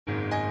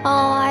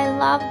Oh, I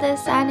love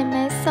this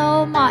anime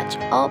so much.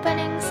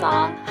 Opening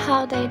song,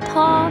 how they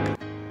talk.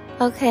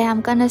 Okay,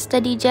 I'm gonna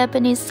study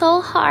Japanese so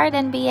hard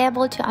and be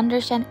able to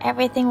understand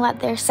everything what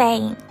they're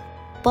saying.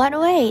 But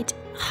wait,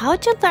 how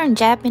to learn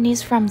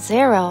Japanese from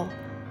zero?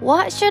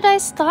 What should I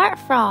start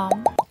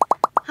from?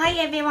 Hi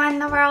everyone in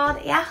the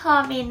world,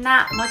 Yahoo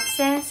minna, Mochi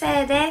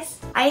sensei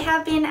desu. I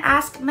have been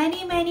asked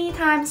many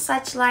times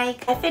such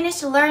like, I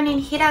finished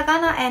learning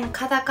hiragana and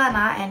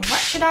katakana and what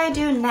should I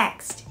do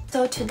next?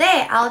 So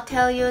today I'll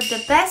tell you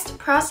the best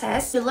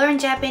process to learn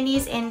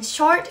Japanese in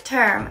short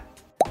term.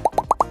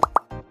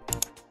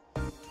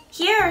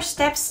 Here are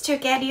steps to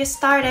get you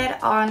started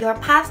on your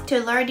path to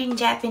learning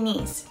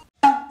Japanese.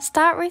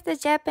 Start with the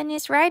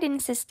Japanese writing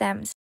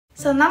systems.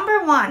 So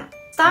number 1,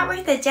 start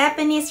with the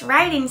Japanese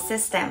writing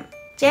system.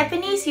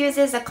 Japanese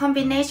uses a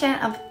combination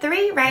of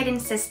 3 writing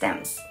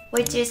systems,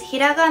 which is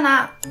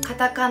hiragana,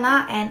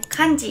 katakana, and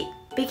kanji.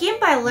 Begin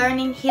by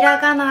learning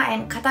hiragana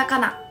and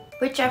katakana,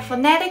 which are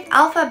phonetic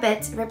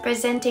alphabets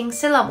representing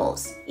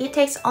syllables. It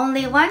takes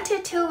only 1 to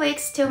 2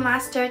 weeks to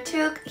master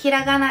 2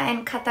 hiragana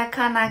and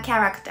katakana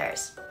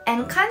characters.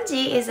 And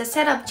kanji is a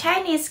set of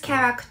Chinese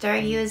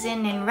characters used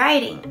in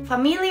writing.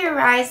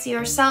 Familiarize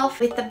yourself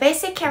with the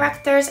basic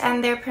characters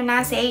and their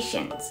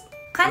pronunciations.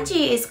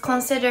 Kanji is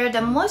considered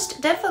the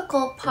most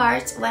difficult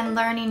part when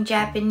learning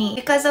Japanese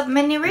because of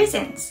many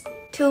reasons.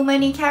 Too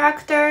many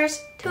characters,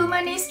 too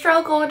many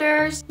stroke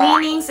orders,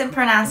 meanings and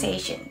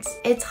pronunciations.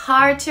 It's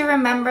hard to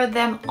remember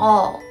them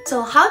all.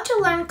 So how to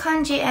learn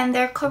kanji and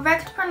their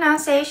correct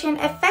pronunciation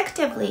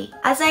effectively?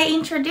 As I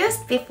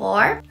introduced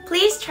before,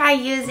 please try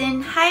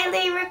using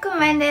highly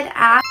recommended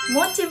app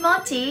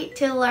MochiMochi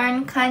to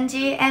learn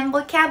kanji and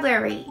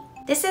vocabulary.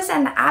 This is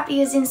an app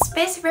using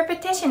spaced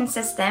repetition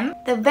system,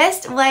 the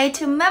best way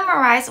to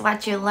memorize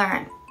what you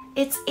learn.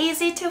 It's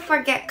easy to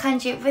forget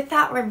kanji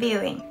without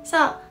reviewing.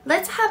 So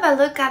let's have a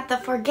look at the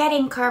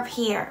forgetting curve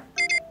here.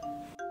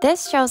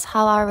 This shows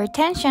how our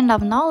retention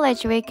of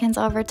knowledge weakens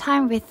over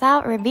time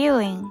without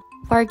reviewing.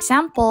 For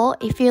example,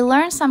 if you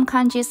learn some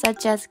kanji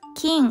such as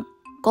kin,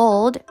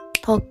 gold,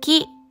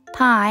 toki,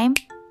 time,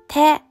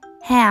 te,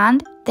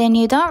 hand, then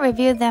you don't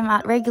review them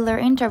at regular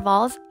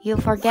intervals, you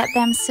forget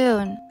them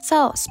soon.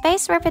 So,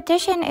 spaced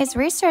repetition is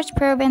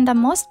research-proven the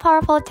most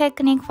powerful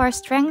technique for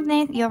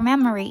strengthening your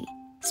memory.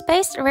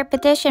 Spaced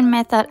repetition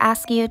method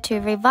asks you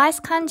to revise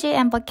kanji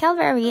and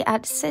vocabulary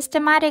at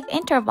systematic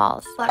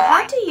intervals. But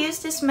how to use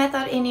this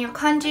method in your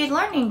kanji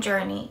learning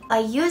journey? By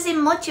using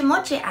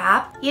MochiMochi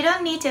app, you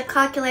don't need to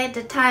calculate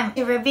the time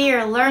to review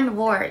your learned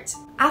words.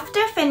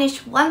 After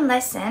finish one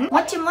lesson,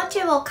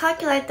 MochiMochi will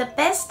calculate the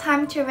best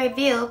time to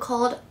review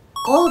called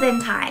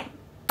golden time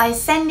by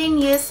sending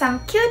you some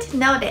cute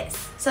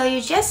notice. So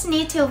you just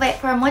need to wait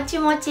for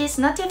MochiMochi's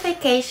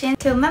notification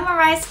to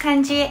memorize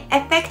kanji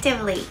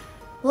effectively.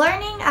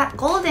 Learning at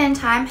golden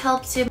time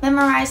helps you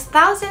memorize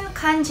 1,000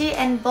 kanji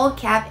and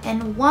vocab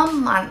in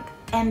 1 month.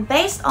 And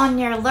based on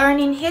your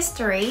learning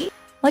history,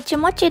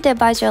 MochiMochi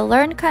divides your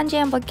learned kanji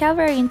and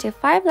vocabulary into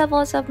 5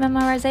 levels of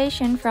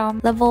memorization from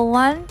level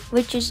 1,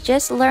 which is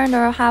just learned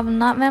or have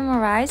not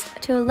memorized,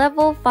 to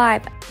level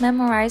 5,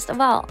 memorized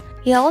well.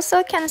 You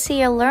also can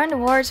see your learned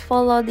words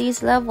follow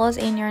these levels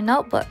in your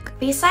notebook.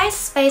 Besides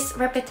spaced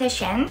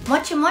repetition,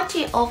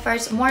 MochiMochi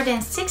offers more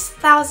than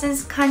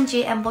 6,000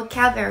 kanji and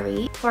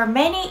vocabulary for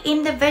many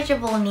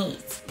individual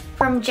needs,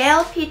 from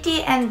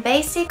JLPT and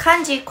basic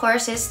kanji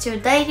courses to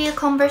daily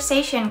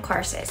conversation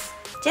courses.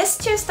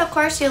 Just choose the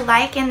course you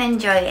like and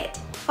enjoy it.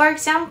 For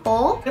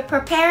example, you're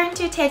preparing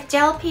to take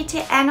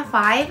JLPT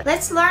N5,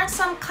 let's learn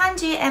some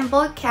kanji and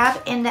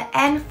vocab in the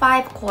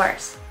N5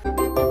 course.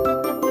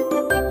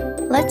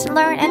 Let's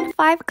learn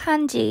N5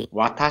 kanji.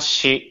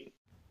 Watashi.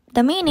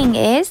 The meaning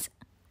is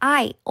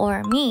I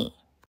or me.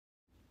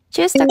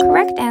 Choose the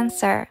correct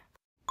answer.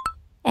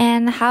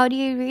 And how do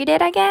you read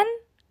it again?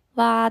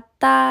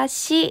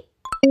 Watashi.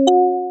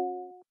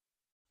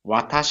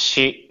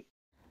 Watashi.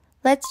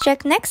 Let's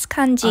check next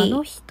kanji. あ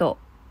の人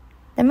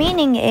The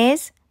meaning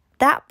is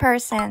that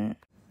person.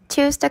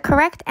 Choose the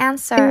correct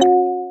answer.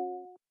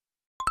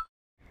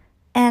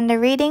 And the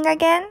reading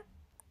again?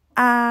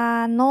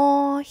 あ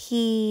の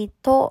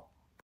人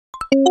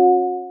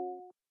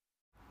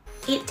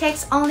It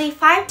takes only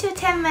 5 to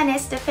 10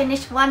 minutes to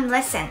finish one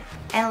lesson,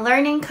 and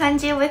learning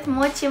kanji with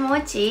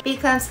MochiMochi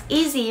becomes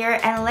easier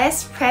and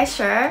less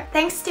pressure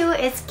thanks to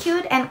its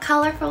cute and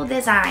colorful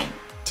design.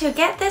 To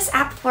get this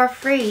app for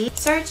free,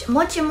 search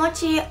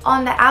MochiMochi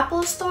on the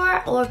Apple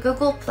Store or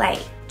Google Play.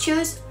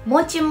 Choose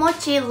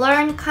MochiMochi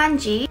Learn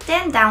Kanji,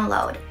 then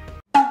download.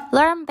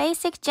 Learn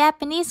basic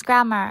Japanese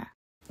grammar.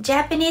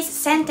 Japanese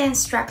sentence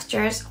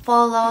structures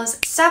follows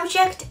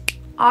subject,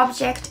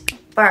 object,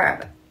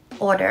 verb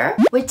order,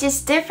 which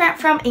is different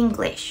from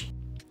English.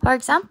 For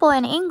example,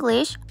 in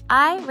English,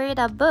 I read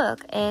a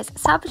book is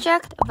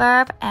subject,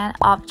 verb, and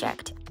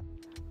object.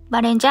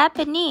 But in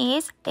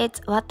Japanese,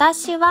 it's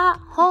私は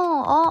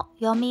本を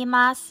読み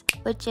ます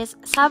which is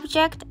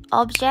subject,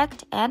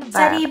 object, and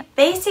verb. Study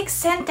basic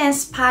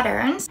sentence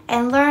patterns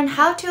and learn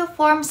how to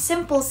form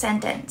simple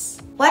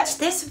sentence. Watch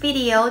this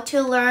video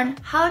to learn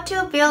how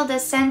to build a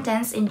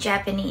sentence in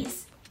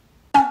Japanese.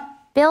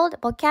 Build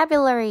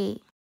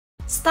vocabulary.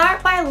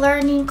 Start by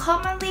learning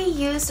commonly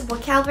used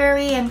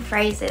vocabulary and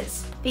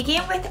phrases.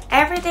 Begin with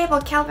everyday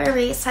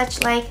vocabulary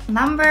such like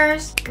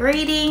numbers,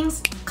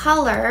 greetings,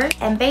 colors,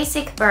 and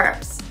basic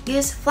verbs.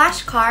 Use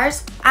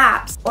flashcards,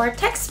 apps, or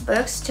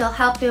textbooks to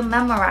help you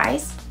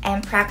memorize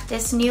and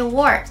practice new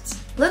words.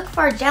 Look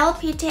for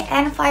JLPT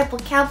N5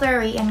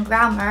 vocabulary and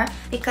grammar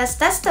because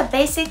that's the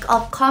basic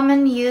of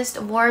common used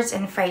words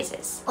and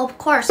phrases. Of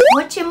course,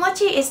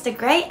 MochiMochi is the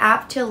great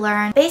app to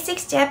learn basic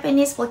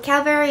Japanese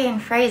vocabulary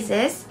and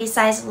phrases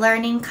besides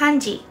learning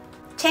kanji.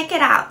 Check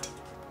it out.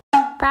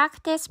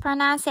 Practice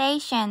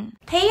pronunciation.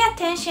 Pay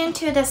attention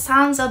to the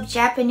sounds of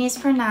Japanese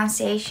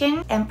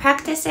pronunciation and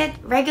practice it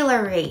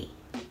regularly.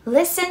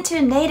 Listen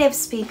to native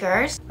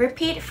speakers,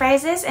 repeat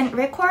phrases, and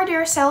record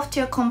yourself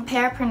to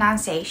compare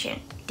pronunciation.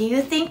 Do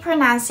you think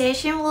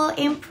pronunciation will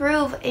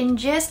improve in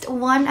just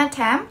one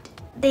attempt?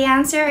 The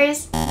answer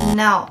is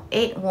no,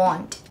 it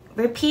won't.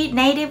 Repeat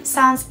native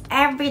sounds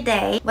every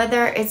day,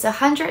 whether it's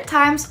 100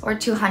 times or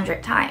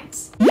 200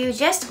 times. Do you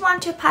just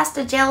want to pass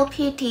the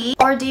JLPT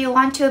or do you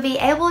want to be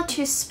able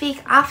to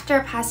speak after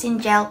passing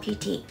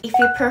JLPT? If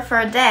you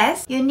prefer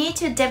this, you need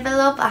to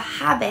develop a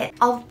habit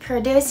of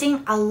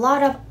producing a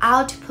lot of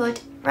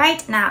output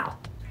right now.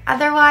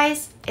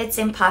 Otherwise, it's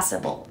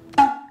impossible.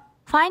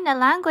 Find a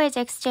language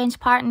exchange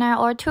partner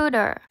or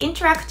tutor.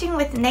 Interacting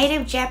with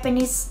native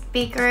Japanese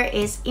speaker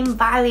is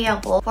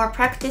invaluable for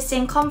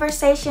practicing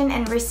conversation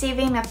and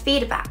receiving a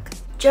feedback.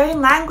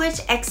 Join language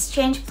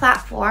exchange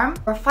platform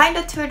or find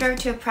a tutor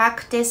to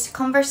practice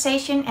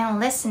conversation and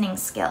listening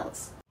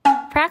skills.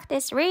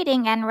 Practice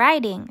reading and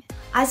writing.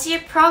 As you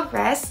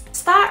progress,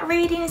 start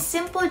reading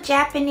simple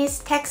Japanese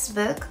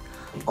textbook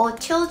or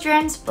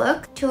children's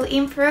book to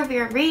improve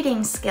your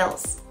reading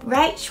skills.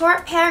 Write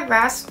short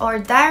paragraphs or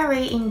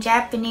diary in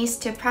Japanese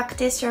to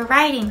practice your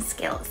writing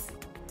skills.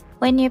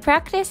 When you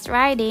practice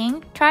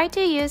writing, try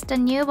to use the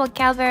new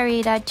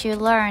vocabulary that you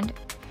learned.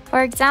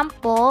 For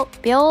example,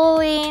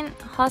 病院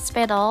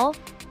hospital,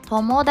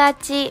 友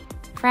達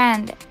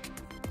friend,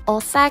 お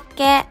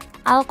酒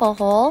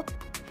alcohol,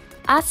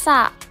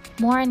 朝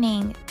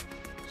morning,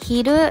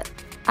 昼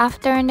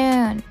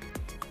afternoon,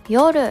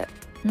 夜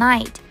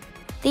night.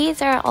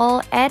 These are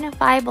all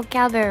N5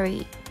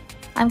 vocabulary.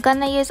 I'm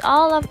gonna use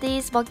all of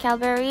these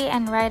vocabulary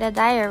and write a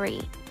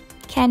diary.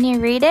 Can you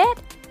read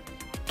it?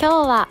 今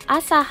日は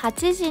朝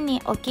8時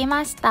に起き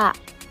ました。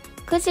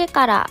9時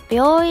から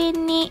病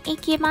院に行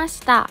きま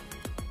した。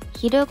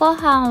昼ご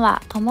飯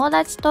は友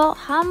達と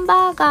ハン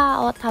バーガ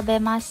ーを食べ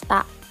まし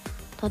た。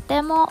と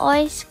ても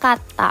美味しかっ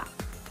た。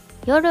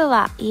夜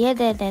は家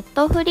でネッ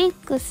トフリッ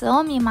クス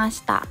を見ま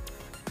した。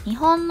日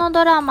本の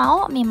ドラ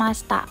マを見ま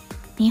した。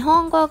日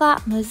本語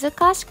が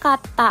難しかっ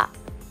た。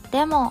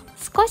でも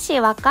少し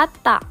わかっ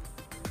た。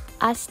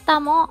明日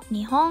も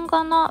日本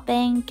語の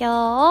勉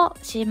強を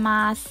し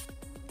ます。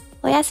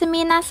おやす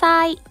みな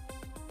さい。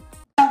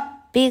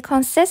Be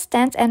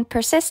consistent and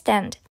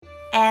persistent.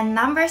 And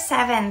number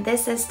 7,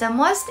 this is the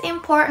most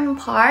important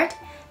part.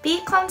 Be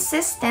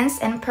consistent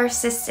and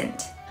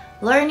persistent.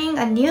 Learning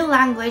a new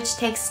language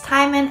takes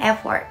time and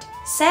effort.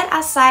 Set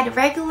aside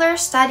regular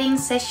studying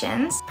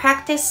sessions,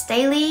 practice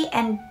daily,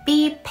 and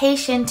be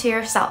patient to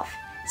yourself.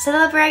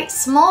 Celebrate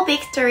small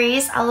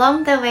victories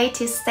along the way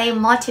to stay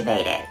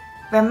motivated.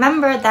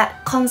 Remember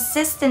that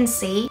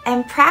consistency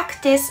and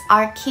practice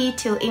are key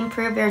to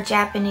improve your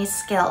Japanese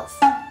skills.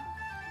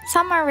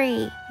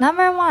 Summary.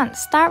 Number 1,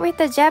 start with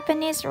the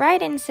Japanese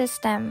writing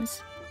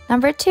systems.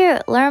 Number 2,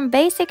 learn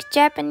basic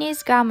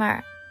Japanese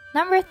grammar.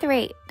 Number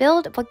 3,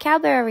 build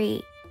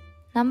vocabulary.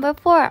 Number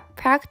 4,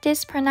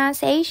 practice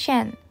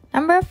pronunciation.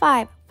 Number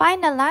 5,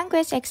 find a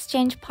language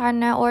exchange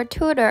partner or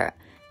tutor.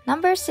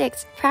 Number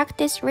 6,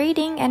 practice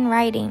reading and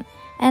writing.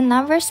 And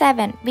number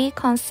 7, be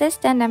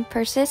consistent and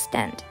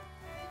persistent.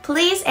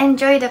 Please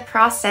enjoy the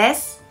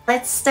process.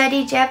 Let's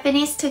study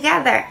Japanese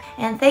together.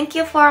 And thank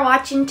you for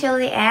watching till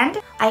the end.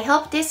 I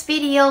hope this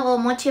video will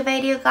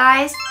motivate you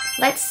guys.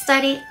 Let's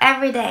study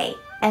every day.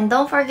 And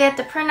don't forget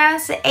the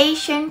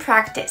pronunciation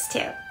practice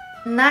too.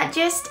 Not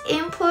just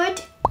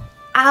input,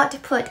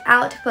 output,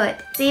 output.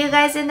 See you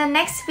guys in the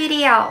next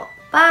video.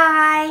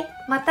 Bye!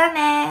 また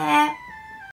ね!